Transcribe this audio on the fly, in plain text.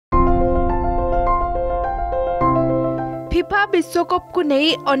FIFA विश्वकप को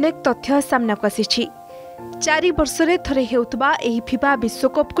नहीं अनेक तथ्य सामना को आसी 4 वर्षरे थरे हेउतबा एही फिफा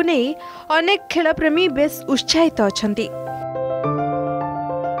विश्वकप को नहीं अनेक खेलप्रेमी बेस उत्साहित अछंती।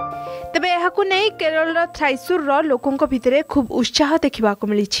 तबे एहाकु नहीं केरल थ्रिसुर लोकों भितरे खूब उत्साह देखा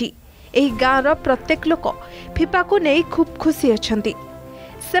मिली। एही गाँव प्रत्येक लोक फिफा को नहीं खूब खुशी अछंती।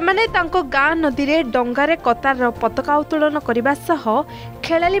 सेमाने तांको गाँ नदी रे डंगारे कतार पताका उत्तोलन करने सह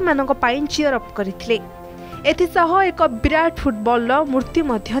खेलाली मानक पाइन चीयर अप करथिले। एथिसह एक विराट फुटबॉल मूर्ति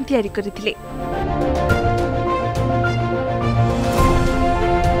मध्य तैयारी करथिले।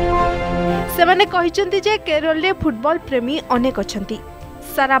 सेमाने कहिसंती जे केरल रे फुटबॉल प्रेमी अनेक अछंती।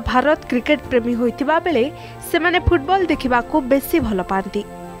 सारा भारत क्रिकेट प्रेमी होइतिबा बेले सेमाने फुटबॉल देखिबा को बेसी भल पांती।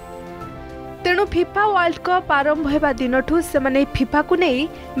 तेणु फिफा वर्ल्ड कप आरंभ होगा दिनठू सेमाने फिफा को नहीं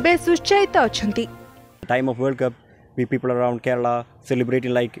बेस उत्साहित अछंती। Time of World Cup, we people around Kerala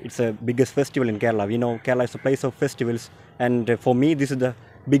celebrating like it's a biggest festival in Kerala. We know Kerala is a place of festivals, and for me this is the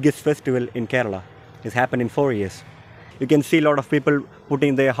biggest festival in Kerala. It's happened in 4 years. You can see a lot of people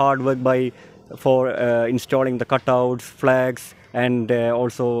putting their hard work for installing the cutouts, flags, and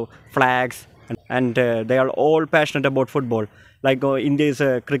also flags, and they are all passionate about football. Like India is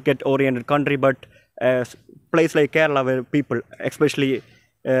a cricket-oriented country, but a place like Kerala, where people, especially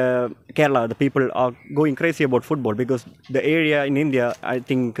Kerala, the people are going crazy about football, because the area in India, I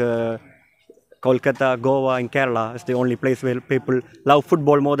think Kolkata, Goa, and Kerala is the only place where people love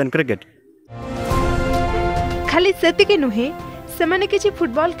football more than cricket. खाली सेतिके नुहे सेमाने किछि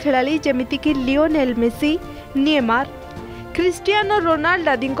football खेलाली जेमिति कि Lionel Messi, Neymar, Cristiano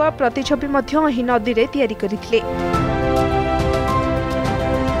Ronaldo आदिको प्रतिछबि मध्य एही नदी रे तयारी करिथिले।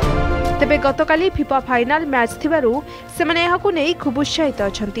 तेबे गतकाली फिफा फाइनल मैच थिबारु सेमाने एहाकु नै खूब उत्साहित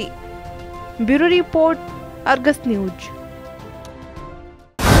अछंती। Bureau report, Argus news.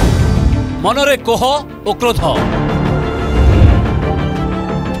 मनरे कोह ओ क्रोध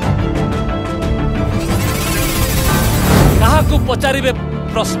काहाकु पचारिबे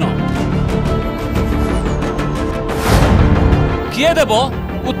प्रश्न किए देबो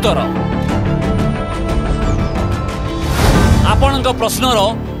उत्तर। आपणक प्रश्नर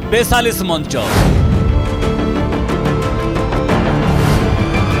बेसालिस मंच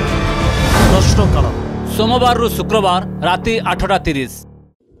प्रश्नकाल सोमवार रु शुक्रवार राति 8:30।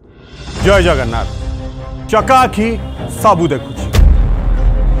 जय जगन्नाथ। चकाखी सबू देखुछि।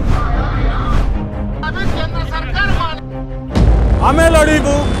 आमे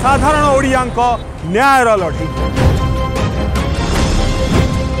लड़ीबू साधारण ओडियांक न्यायर लड़ी।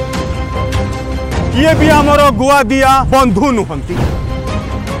 किए भी आमर गुआ दिया बंधु नुहंती,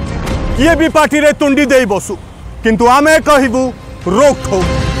 किए भी पार्टी रे तुंडी दे बसु, किंतु आमे कहिबू रोक ठोक।